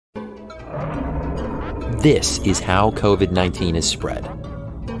This is how COVID-19 is spread.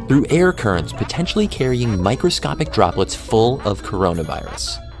 Through air currents potentially carrying microscopic droplets full of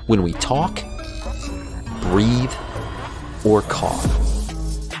coronavirus when we talk, breathe, or cough.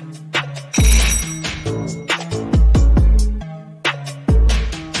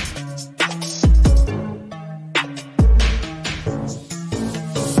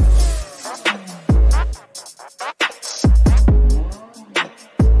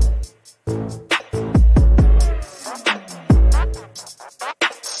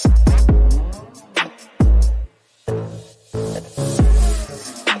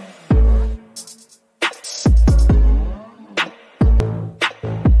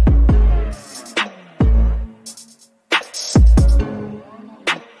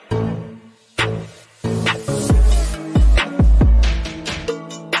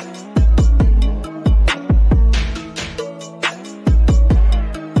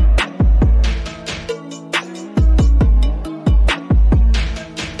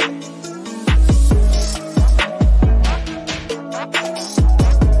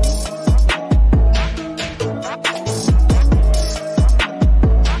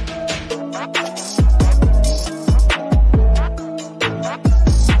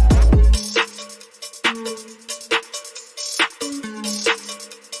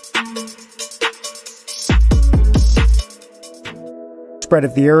 Spread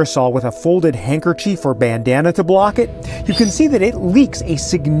of the aerosol with a folded handkerchief or bandana to block it, you can see that it leaks a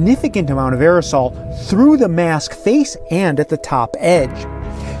significant amount of aerosol through the mask face and at the top edge.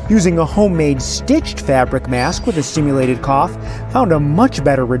 Using a homemade stitched fabric mask with a simulated cough found a much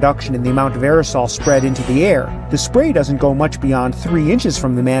better reduction in the amount of aerosol spread into the air. The spray doesn't go much beyond 3 inches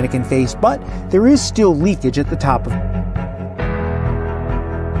from the mannequin face, but there is still leakage at the top of it.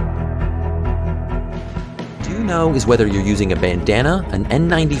 Know is whether you're using a bandana, an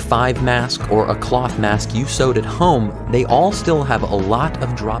N95 mask, or a cloth mask you sewed at home, they all still have a lot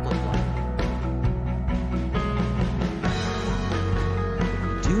of droplet.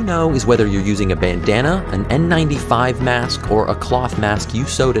 Do you know is whether you're using a bandana, an N95 mask, or a cloth mask you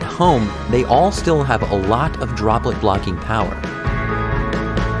sewed at home, they all still have a lot of droplet blocking power.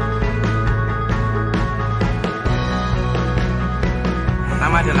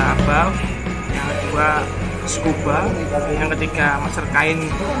 Pertama adalah abang, yang kedua scuba, yang ketiga masker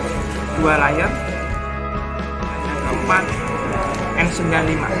kain 2 layer, yang keempat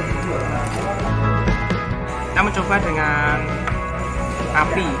N95. Kita mencoba dengan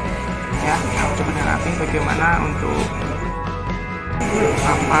api, ya, kita mencoba dengan api bagaimana untuk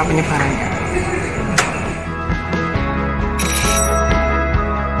penyebarannya.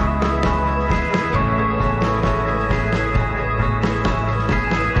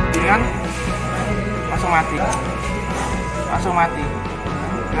 Kemudian langsung mati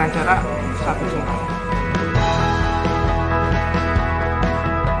dengan jarak 1 jengkal.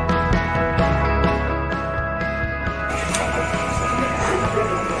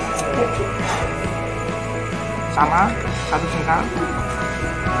 Sama 1 jengkal,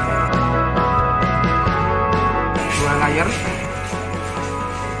 2 layer.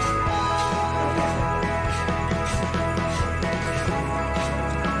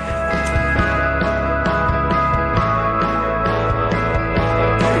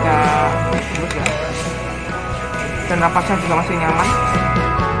 Dan napasnya juga masih nyaman.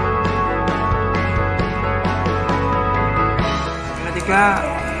 Yang ketiga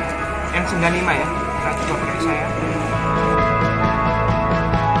N95 ya, nah coba pakai saya.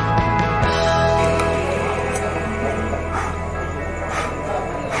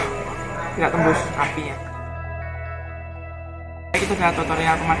 Tidak tembus apinya. Itu adalah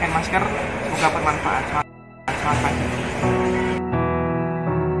tutorial pemakaian masker, semoga bermanfaat.